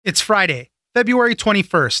It's Friday, February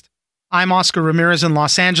 21st. I'm Oscar Ramirez in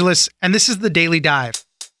Los Angeles, and this is the Daily Dive.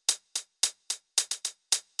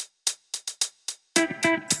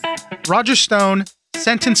 Roger Stone,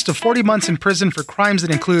 sentenced to 40 months in prison for crimes that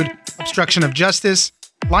include obstruction of justice,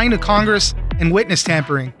 lying to Congress, and witness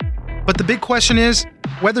tampering. But the big question is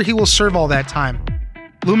whether he will serve all that time.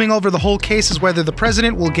 Looming over the whole case is whether the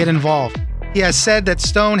president will get involved. He has said that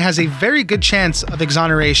Stone has a very good chance of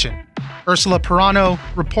exoneration. Ursula Perano,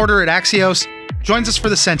 reporter at Axios, joins us for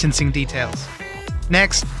the sentencing details.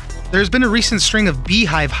 Next, there's been a recent string of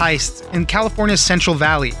beehive heists in California's Central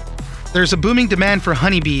Valley. There's a booming demand for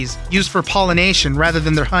honeybees used for pollination rather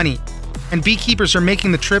than their honey, and beekeepers are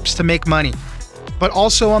making the trips to make money. But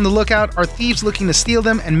also on the lookout are thieves looking to steal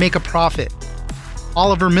them and make a profit.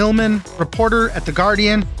 Oliver Millman, reporter at The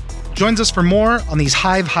Guardian, joins us for more on these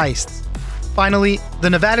hive heists. Finally, the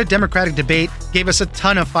Nevada Democratic debate gave us a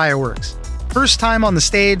ton of fireworks. First time on the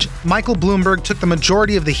stage, Michael Bloomberg took the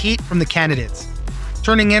majority of the heat from the candidates.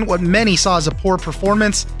 Turning in what many saw as a poor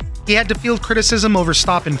performance, he had to field criticism over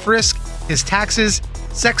stop and frisk, his taxes,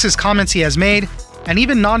 sexist comments he has made, and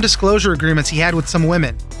even non-disclosure agreements he had with some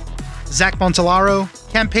women. Zach Montellaro,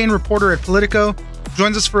 campaign reporter at Politico,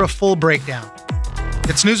 joins us for a full breakdown.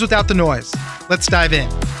 It's news without the noise. Let's dive in.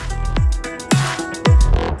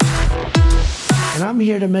 And I'm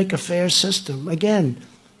here to make a fair system. Again,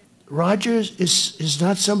 Roger is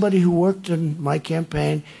not somebody who worked in my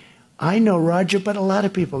campaign. I know Roger, but a lot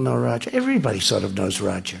of people know Roger. Everybody sort of knows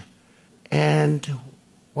Roger. And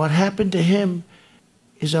what happened to him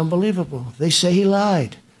is unbelievable. They say he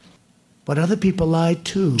lied, but other people lied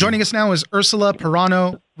too. Joining us now is Ursula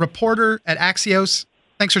Perano, reporter at Axios.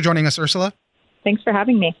 Thanks for joining us, Ursula. Thanks for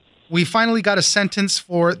having me. We finally got a sentence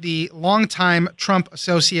for the longtime Trump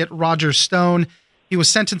associate Roger Stone. He was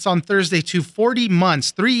sentenced on Thursday to 40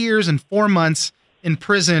 months, 3 years and 4 months in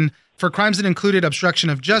prison for crimes that included obstruction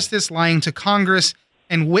of justice, lying to Congress,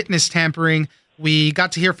 and witness tampering. We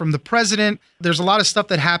got to hear from the president. There's a lot of stuff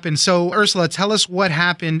that happened. So, Ursula, tell us what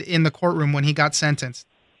happened in the courtroom when he got sentenced.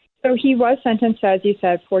 So he was sentenced, as you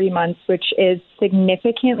said, 40 months, which is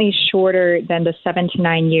significantly shorter than the 7 to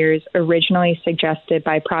 9 years originally suggested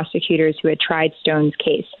by prosecutors who had tried Stone's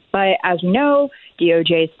case. But as we know,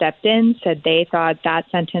 DOJ stepped in, said they thought that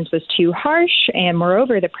sentence was too harsh, and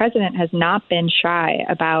moreover, the president has not been shy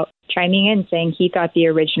about chiming in, saying he thought the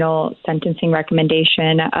original sentencing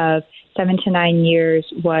recommendation of 7 to 9 years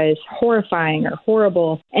was horrifying or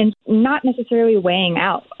horrible, and not necessarily weighing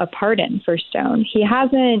out a pardon for Stone. He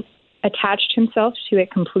hasn't attached himself to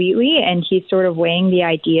it completely, and he's sort of weighing the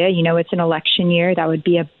idea, it's an election year. That would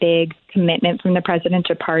be a big commitment from the president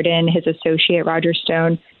to pardon his associate, Roger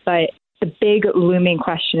Stone. But the big looming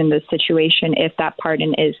question in this situation, if that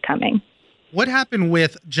pardon is coming. What happened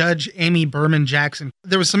with Judge Amy Berman Jackson?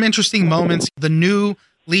 There was some interesting moments. The new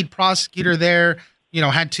lead prosecutor there,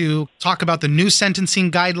 had to talk about the new sentencing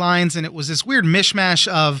guidelines, and it was this weird mishmash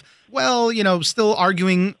of, still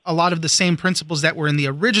arguing a lot of the same principles that were in the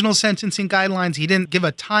original sentencing guidelines. He didn't give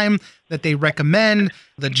a time that they recommend.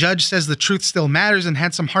 The judge says the truth still matters and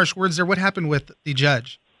had some harsh words there. What happened with the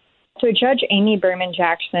judge? So Judge Amy Berman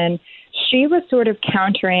Jackson, she was sort of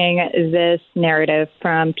countering this narrative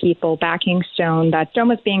from people backing Stone, that Stone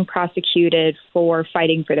was being prosecuted for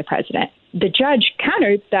fighting for the president. The judge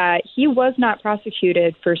countered that he was not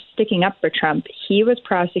prosecuted for sticking up for Trump. He was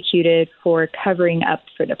prosecuted for covering up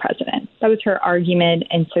for the president. That was her argument.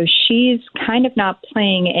 And so she's kind of not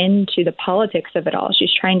playing into the politics of it all.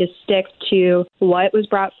 She's trying to stick to what was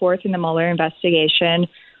brought forth in the Mueller investigation,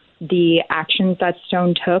 the actions that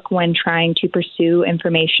Stone took when trying to pursue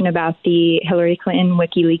information about the Hillary Clinton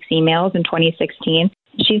WikiLeaks emails in 2016.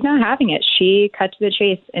 She's not having it. She cut to the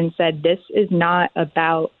chase and said, this is not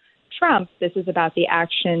about Trump. This is about the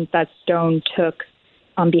actions that Stone took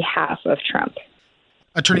on behalf of Trump.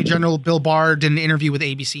 Attorney General Bill Barr did an interview with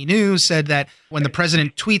ABC News, said that when the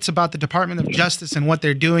president tweets about the Department of Justice and what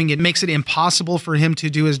they're doing, it makes it impossible for him to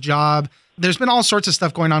do his job. There's been all sorts of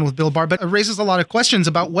stuff going on with Bill Barr, but it raises a lot of questions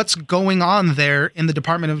about what's going on there in the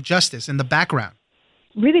Department of Justice in the background.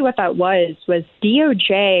 Really what that was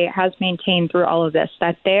DOJ has maintained through all of this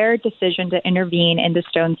that their decision to intervene in the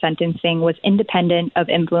Stone sentencing was independent of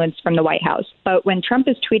influence from the White House. But when Trump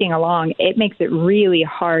is tweeting along, it makes it really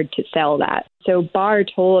hard to sell that. So Barr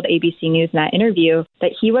told ABC News in that interview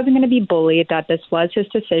that he wasn't going to be bullied, that this was his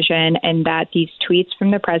decision, and that these tweets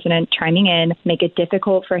from the president chiming in make it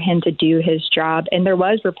difficult for him to do his job. And there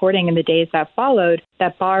was reporting in the days that followed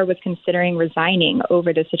that Barr was considering resigning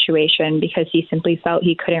over the situation because he simply felt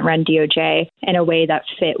he couldn't run DOJ in a way that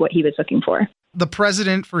fit what he was looking for. The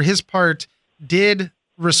president, for his part, did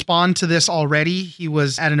respond to this already. He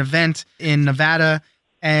was at an event in Nevada,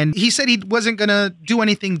 and he said he wasn't going to do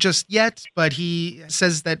anything just yet, but he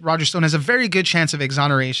says that Roger Stone has a very good chance of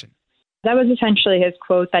exoneration. That was essentially his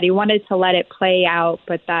quote, that he wanted to let it play out,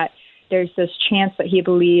 but that there's this chance that he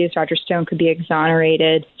believes Roger Stone could be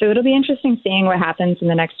exonerated. So it'll be interesting seeing what happens in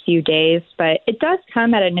the next few days. But it does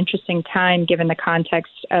come at an interesting time given the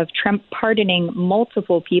context of Trump pardoning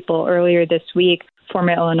multiple people earlier this week,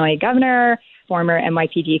 former Illinois governor, former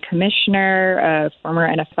NYPD commissioner, former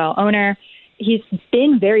NFL owner. He's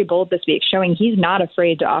been very bold this week, showing he's not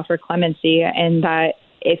afraid to offer clemency, and that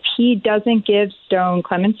if he doesn't give Stone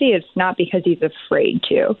clemency, it's not because he's afraid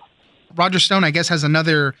to. Roger Stone, I guess, has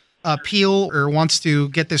another appeal or wants to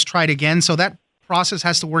get this tried again. So that process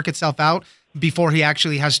has to work itself out before he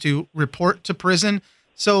actually has to report to prison.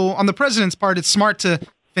 So on the president's part, it's smart to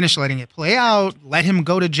finish letting it play out, let him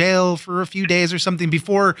go to jail for a few days or something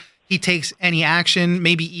before he takes any action,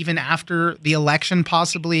 maybe even after the election,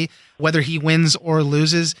 possibly, whether he wins or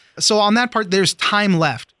loses. So on that part, there's time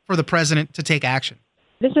left for the president to take action.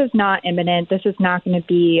 This is not imminent. This is not going to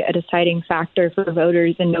be a deciding factor for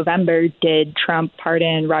voters in November. Did Trump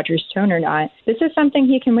pardon Roger Stone or not? This is something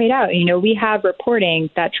he can wait out. You know, we have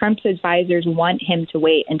reporting that Trump's advisors want him to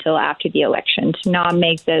wait until after the election to not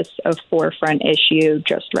make this a forefront issue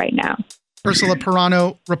just right now. Ursula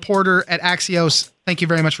Perano, reporter at Axios, thank you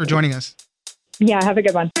very much for joining us. Yeah, have a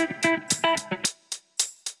good one.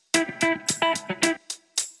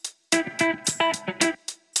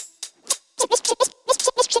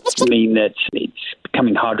 Mean that it's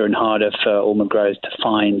becoming harder and harder for almond growers to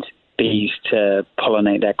find bees to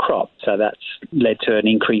pollinate their crop. So that's led to an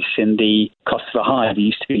increase in the cost of a hive. It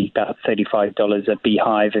used to be about $35 a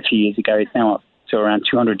beehive a few years ago. It's now up to around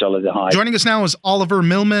 $200 a hive. Joining us now is Oliver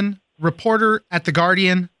Millman, reporter at The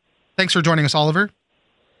Guardian. Thanks for joining us, Oliver.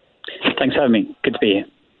 Thanks for having me. Good to be here.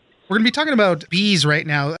 We're going to be talking about bees right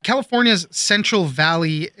now. California's Central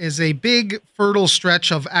Valley is a big, fertile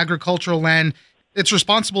stretch of agricultural land. It's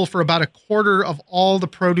responsible for about a quarter of all the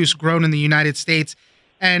produce grown in the United States.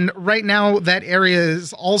 And right now, that area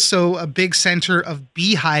is also a big center of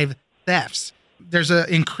beehive thefts. There's an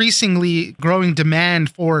increasingly growing demand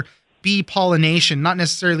for bee pollination, not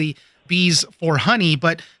necessarily bees for honey,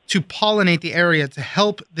 but to pollinate the area to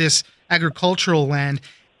help this agricultural land.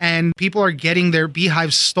 And people are getting their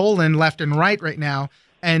beehives stolen left and right now.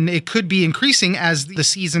 And it could be increasing as the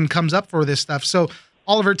season comes up for this stuff. So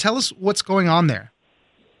Oliver, tell us what's going on there.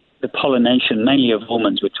 The pollination, mainly of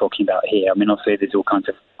almonds we're talking about here. I mean, obviously there's all kinds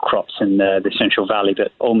of crops in the Central Valley,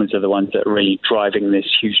 but almonds are the ones that are really driving this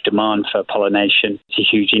huge demand for pollination. It's a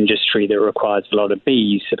huge industry that requires a lot of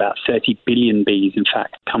bees. About 30 billion bees, in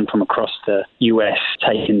fact, come from across the U.S.,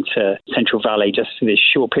 taken to Central Valley just for this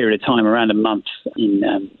short period of time, around a month in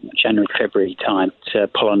January, February time, to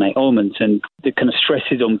pollinate almonds. And the kind of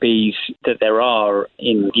stresses on bees that there are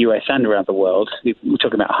in the U.S. and around the world, we're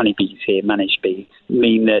talking about honeybees here, managed bees,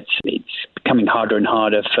 mean that it's becoming harder and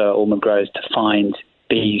harder for almond growers to find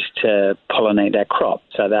bees to pollinate their crop.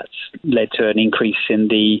 So that's led to an increase in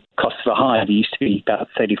the cost of a hive. It used to be about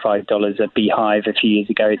 $35 a beehive a few years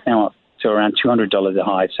ago. It's now up to around $200 a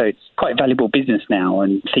hive. So it's quite valuable business now,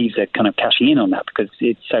 and thieves are kind of cashing in on that because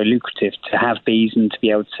it's so lucrative to have bees and to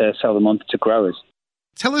be able to sell them on to growers.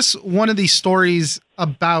 Tell us one of these stories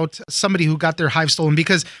about somebody who got their hive stolen,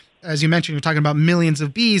 because as you mentioned, you're talking about millions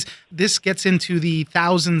of bees. This gets into the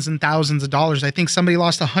thousands and thousands of dollars. I think somebody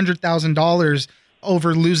lost $100,000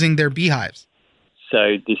 over losing their beehives.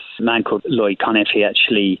 So this man called Lloyd Cunniff, he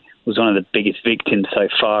actually was one of the biggest victims so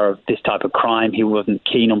far of this type of crime. He wasn't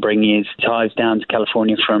keen on bringing his hives down to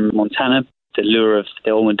California from Montana. The lure of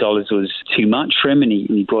the almond dollars was too much for him, and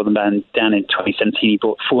he brought them down in 2017. He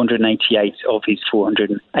brought 488 of his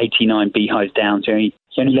 489 beehives down. So he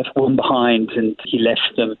only left one behind, and he left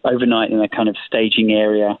them overnight in a kind of staging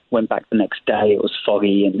area, went back the next day. It was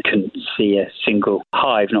foggy and couldn't see a single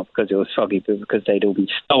hive, not because it was foggy, but because they'd all been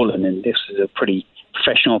stolen. And this was a pretty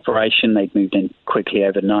professional operation. They'd moved in quickly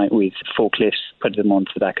overnight with forklifts, put them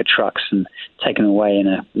onto the back of trucks and taken them away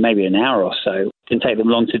in maybe an hour or so. Didn't take them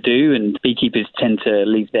long to do, and beekeepers tend to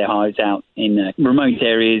leave their hives out in remote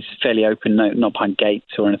areas, fairly open, not behind gates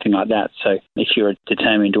or anything like that. So if you're a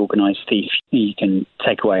determined, organised thief, you can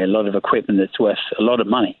take away a lot of equipment that's worth a lot of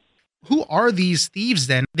money. Who are these thieves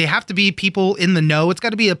then? They have to be people in the know. It's got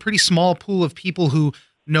to be a pretty small pool of people who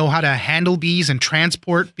know how to handle bees and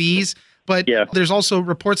transport bees. But There's also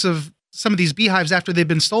reports of some of these beehives after they've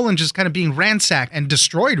been stolen just kind of being ransacked and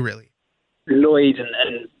destroyed, really. Lloyd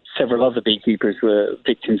and several other beekeepers were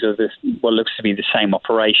victims of this, what looks to be the same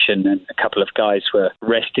operation, and a couple of guys were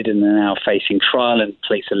arrested and are now facing trial, and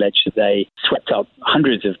police allege that they swept up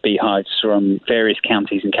hundreds of beehives from various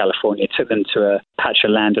counties in California, took them to a patch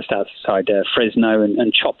of land just outside Fresno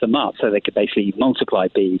and chopped them up so they could basically multiply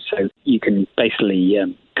bees. So you can basically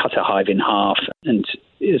cut a hive in half, and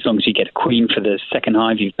as long as you get a queen for the second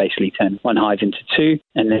hive, you've basically turned one hive into two,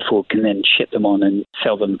 and therefore can then ship them on and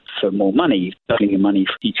sell them for more money, doubling your money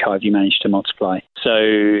for each hive you manage to multiply. So,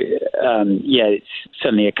 it's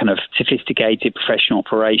certainly a kind of sophisticated professional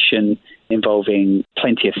operation involving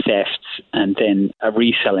plenty of thefts and then a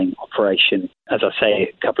reselling operation. As I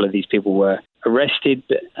say, a couple of these people were arrested,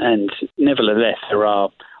 and nevertheless, there are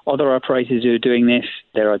other operators who are doing this.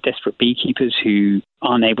 There are desperate beekeepers who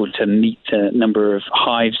aren't able to meet the number of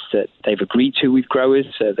hives that they've agreed to with growers,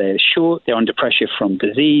 so they're short. They're under pressure from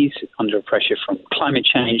disease, under pressure from climate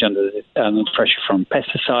change, under pressure from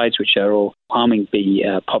pesticides, which are all harming bee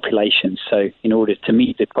populations. So in order to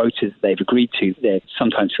meet the quotas they've agreed to, they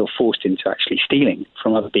sometimes feel forced into actually stealing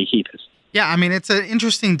from other beekeepers. Yeah, I mean, it's an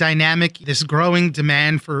interesting dynamic, this growing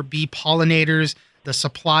demand for bee pollinators. The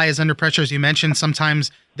supply is under pressure. As you mentioned,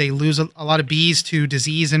 sometimes they lose a lot of bees to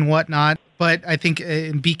disease and whatnot. But I think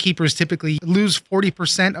beekeepers typically lose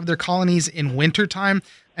 40% of their colonies in wintertime,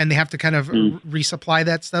 and they have to kind of resupply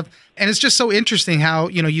that stuff. And it's just so interesting how,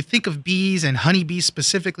 you think of bees and honeybees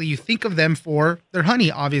specifically, you think of them for their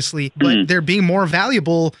honey, obviously, but they're being more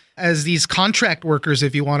valuable as these contract workers,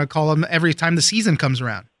 if you want to call them, every time the season comes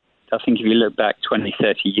around. I think if you look back 20,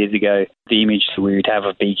 30 years ago, the image that we would have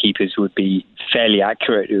of beekeepers would be fairly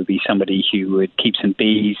accurate. It would be somebody who would keep some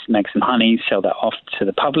bees, make some honey, sell that off to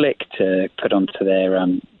the public to put onto their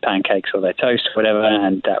pancakes or their toast or whatever,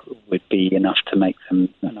 and that would be enough to make them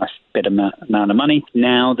a nice bit amount of money.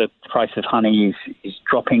 Now the price of honey is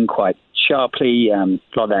dropping quite sharply. A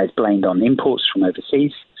lot of that is blamed on imports from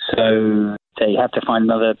overseas. So they have to find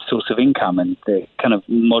another source of income, and the kind of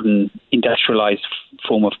modern industrialized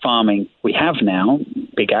form of farming we have now,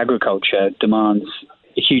 big agriculture, demands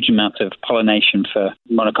a huge amount of pollination for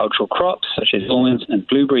monocultural crops such as almonds and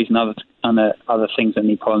blueberries and other things that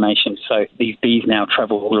need pollination. So these bees now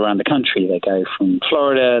travel all around the country. They go from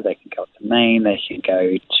Florida, they can go to Maine, they can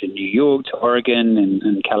go to New York, to Oregon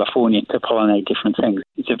and California to pollinate different things.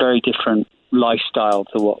 It's a very different lifestyle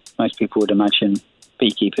to what most people would imagine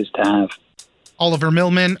beekeepers to have. Oliver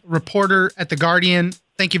Millman, reporter at The Guardian,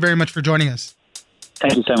 thank you very much for joining us.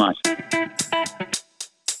 Thank you so much.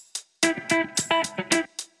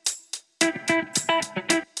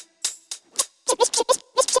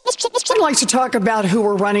 I'd like to talk about who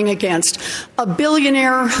we're running against. A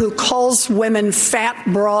billionaire who calls women fat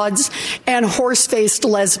broads and horse-faced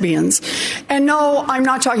lesbians. And no, I'm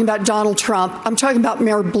not talking about Donald Trump. I'm talking about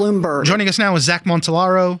Mayor Bloomberg. Joining us now is Zach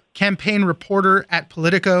Montalaro, campaign reporter at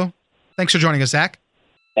Politico. Thanks for joining us, Zach.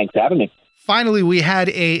 Thanks for having me. Finally, we had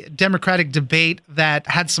a Democratic debate that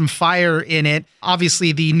had some fire in it.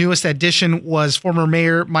 Obviously, the newest addition was former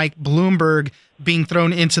Mayor Mike Bloomberg being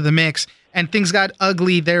thrown into the mix, and things got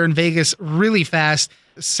ugly there in Vegas really fast.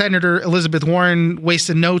 Senator Elizabeth Warren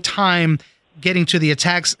wasted no time getting to the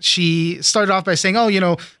attacks. She started off by saying,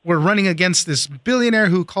 we're running against this billionaire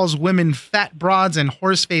who calls women fat broads and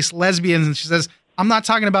horse-faced lesbians. And she says, I'm not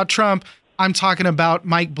talking about Trump. I'm talking about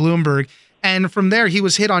Mike Bloomberg. And from there, he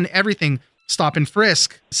was hit on everything. Stop and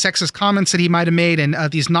frisk, sexist comments that he might have made, and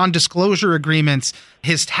these non-disclosure agreements,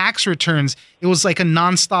 his tax returns. It was like a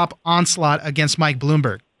nonstop onslaught against Mike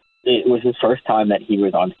Bloomberg. It was his first time that he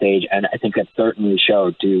was on stage, and I think that certainly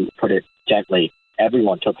showed, to put it gently.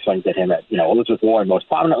 Everyone took swings at him, Elizabeth Warren most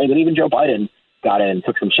prominently, but even Joe Biden got in and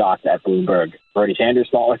took some shots at Bloomberg. Bernie Sanders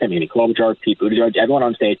fought with him, Amy Klobuchar, Pete Buttigieg, everyone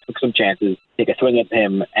on stage took some chances, take a swing at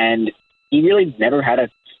him, and he really never had a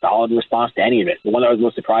solid response to any of it. The one that was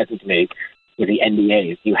most surprising to me was the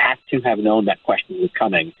NDAs. You have to have known that question was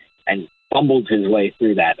coming and fumbled his way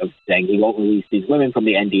through that of saying he won't release these women from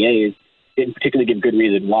the NDAs, didn't particularly give good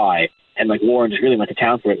reason why, and Warren just really went to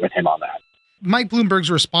town for it with him on that. Mike Bloomberg's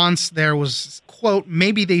response there was, quote,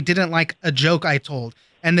 maybe they didn't like a joke I told.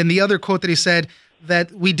 And then the other quote that he said,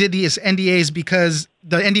 that we did these NDAs because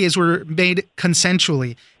the NDAs were made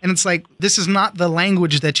consensually. And it's like, this is not the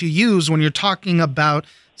language that you use when you're talking about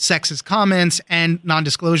sexist comments and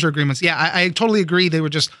non-disclosure agreements. Yeah, I totally agree. They were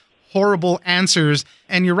just horrible answers.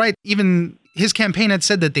 And you're right. Even his campaign had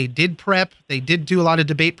said that they did prep. They did do a lot of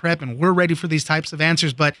debate prep and we're ready for these types of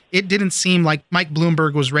answers. But it didn't seem like Mike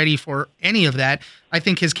Bloomberg was ready for any of that. I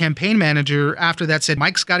think his campaign manager after that said,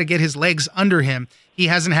 Mike's got to get his legs under him. He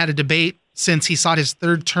hasn't had a debate since he sought his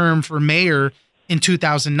third term for mayor in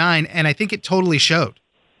 2009. And I think it totally showed.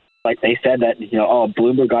 Like they said that,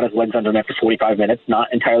 Bloomberg got his legs under him after 45 minutes.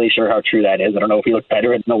 Not entirely sure how true that is. I don't know if he looked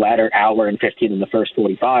better in the latter hour and 15 than the first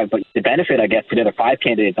 45. But the benefit, I guess, for the other 5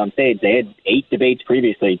 candidates on stage, they had 8 debates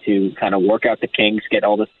previously to kind of work out the kinks, get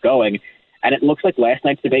all this going. And it looks like last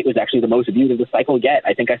night's debate was actually the most viewed of the cycle yet.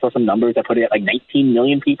 I think I saw some numbers that put it at like 19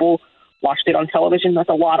 million people watched it on television. That's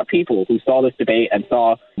a lot of people who saw this debate and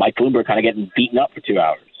saw Mike Bloomberg kind of getting beaten up for 2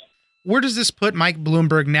 hours. Where does this put Mike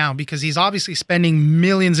Bloomberg now? Because he's obviously spending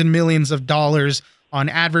millions and millions of dollars on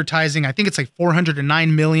advertising. I think it's like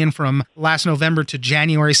 $409 million from last November to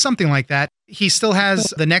January, something like that. He still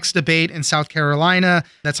has the next debate in South Carolina.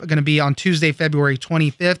 That's going to be on Tuesday, February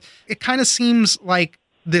 25th. It kind of seems like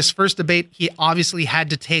this first debate, he obviously had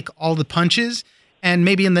to take all the punches. And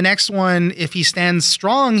maybe in the next one, if he stands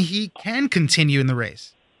strong, he can continue in the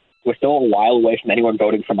race. We're still a while away from anyone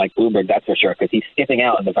voting for Mike Bloomberg, that's for sure, because he's skipping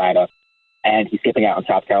out in Nevada and he's skipping out in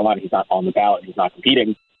South Carolina. He's not on the ballot. He's not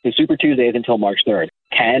competing. The Super Tuesday is until March 3rd.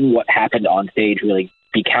 Can what happened on stage really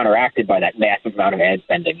be counteracted by that massive amount of ad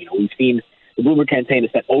spending? We've seen the Bloomberg campaign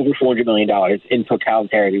has spent over $400 million in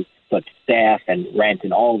totalitarian staff and rent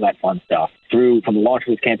and all of that fun stuff from the launch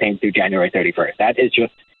of his campaign through January 31st. That is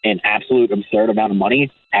just an absolute absurd amount of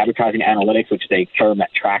money. Advertising Analytics, which is a firm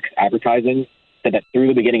that tracks advertising, said that through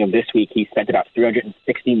the beginning of this week, he spent about $360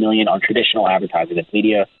 million on traditional advertising. That's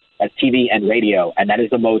media, that's TV and radio, and that is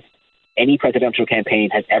the most any presidential campaign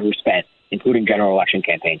has ever spent, including general election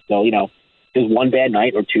campaigns. So, does one bad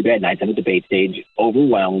night or 2 bad nights on the debate stage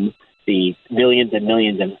overwhelm the millions and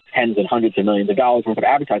millions and tens and hundreds of millions of dollars worth of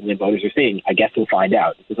advertising that voters are seeing? I guess we'll find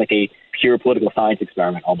out. This is like a pure political science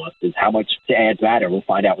experiment almost, is how much the ads matter. We'll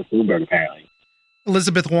find out with Bloomberg, apparently.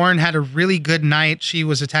 Elizabeth Warren had a really good night. She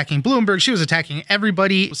was attacking Bloomberg. She was attacking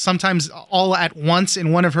everybody, sometimes all at once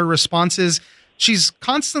in one of her responses. She's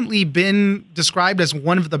constantly been described as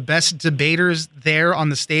one of the best debaters there on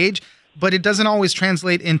the stage, but it doesn't always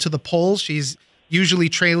translate into the polls. She's usually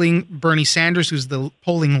trailing Bernie Sanders, who's the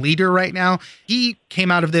polling leader right now. He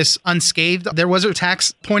came out of this unscathed. There was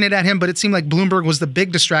attacks pointed at him, but it seemed like Bloomberg was the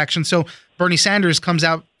big distraction. So Bernie Sanders comes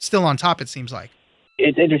out still on top, it seems like.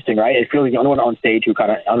 It's interesting, right? It feels like the only one on stage who kind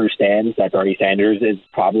of understands that Bernie Sanders is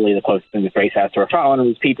probably the closest thing this race has to a front runner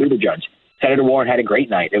was Pete Buttigieg. Senator Warren had a great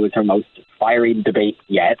night. It was her most fiery debate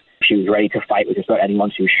yet. She was ready to fight with just about anyone.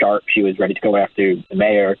 She was sharp. She was ready to go after the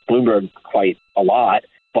mayor, Bloomberg, quite a lot.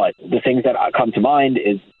 But the things that come to mind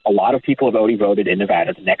is a lot of people have already voted in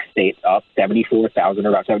Nevada, the next state up, 74,000 or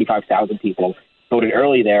about 75,000 people voted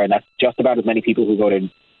early there, and that's just about as many people who voted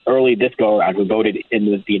early this go-around who voted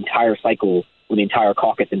in the entire cycle with the entire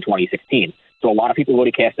caucus in 2016. So a lot of people have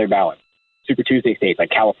already cast their ballot. Super Tuesday states like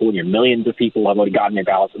California, millions of people have already gotten their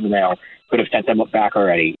ballots in the mail, could have sent them back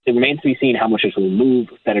already. It remains to be seen how much this will move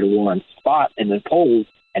Senator Warren's spot in the polls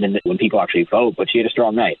and when people actually vote, but she had a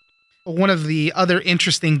strong night. One of the other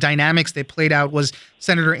interesting dynamics they played out was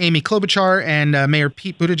Senator Amy Klobuchar and Mayor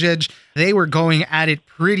Pete Buttigieg. They were going at it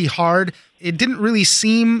pretty hard. It didn't really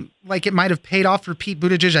seem like it might have paid off for Pete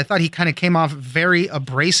Buttigieg. I thought he kind of came off very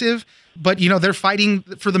abrasive. But, they're fighting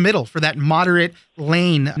for the middle, for that moderate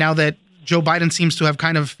lane. Now that Joe Biden seems to have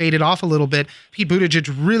kind of faded off a little bit, Pete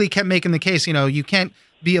Buttigieg really kept making the case, you can't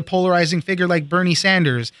be a polarizing figure like Bernie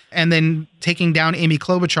Sanders, and then taking down Amy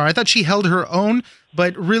Klobuchar. I thought she held her own,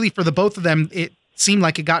 but really for the both of them, it seemed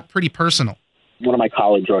like it got pretty personal. One of my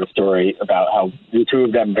colleagues wrote a story about how the two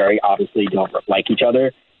of them very obviously don't like each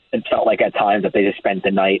other. It felt like at times that they just spent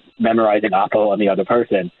the night memorizing Oppo on the other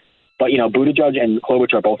person. But, Buttigieg and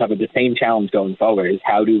Klobuchar both have the same challenge going forward, is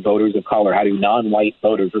how do voters of color, how do non-white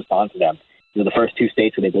voters respond to them? The first 2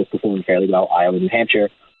 states where they both performed fairly well, Iowa and New Hampshire,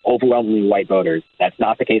 overwhelmingly white voters. That's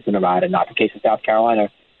not the case in Nevada, not the case in South Carolina,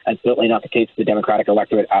 and certainly not the case for the Democratic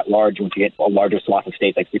electorate at large once you get a larger swath of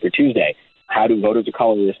states like Super Tuesday. How do voters of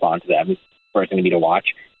color respond to them? Is the first thing we need to watch.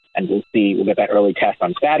 And we'll get that early test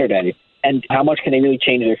on Saturday. And how much can they really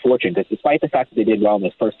change their fortune? Because despite the fact that they did well in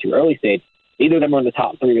those first 2 early states, neither of them were in the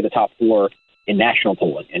top 3 or the top 4 in national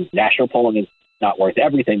polling. And national polling is not worth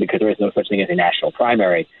everything because there is no such thing as a national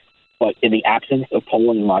primary. But in the absence of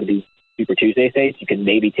polling in a lot of these Super Tuesday states, you can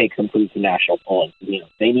maybe take some clues from national polling.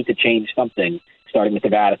 They need to change something, starting with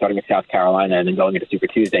Nevada, starting with South Carolina, and then going into Super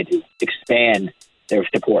Tuesday to expand their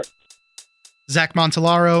support. Zach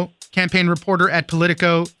Montellaro, campaign reporter at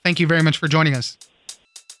Politico. Thank you very much for joining us.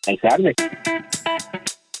 Thanks for having me.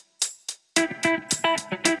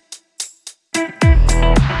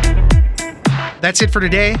 That's it for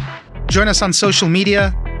today. Join us on social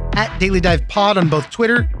media at Daily Dive Pod on both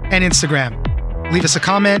Twitter and Instagram. Leave us a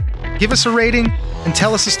comment, give us a rating, and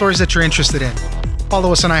tell us the stories that you're interested in.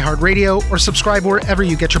 Follow us on iHeartRadio or subscribe wherever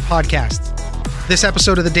you get your podcasts. This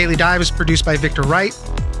episode of The Daily Dive is produced by Victor Wright.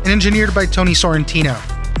 and engineered by Tony Sorrentino.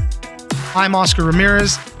 I'm Oscar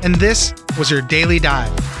Ramirez, and this was your Daily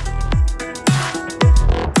Dive.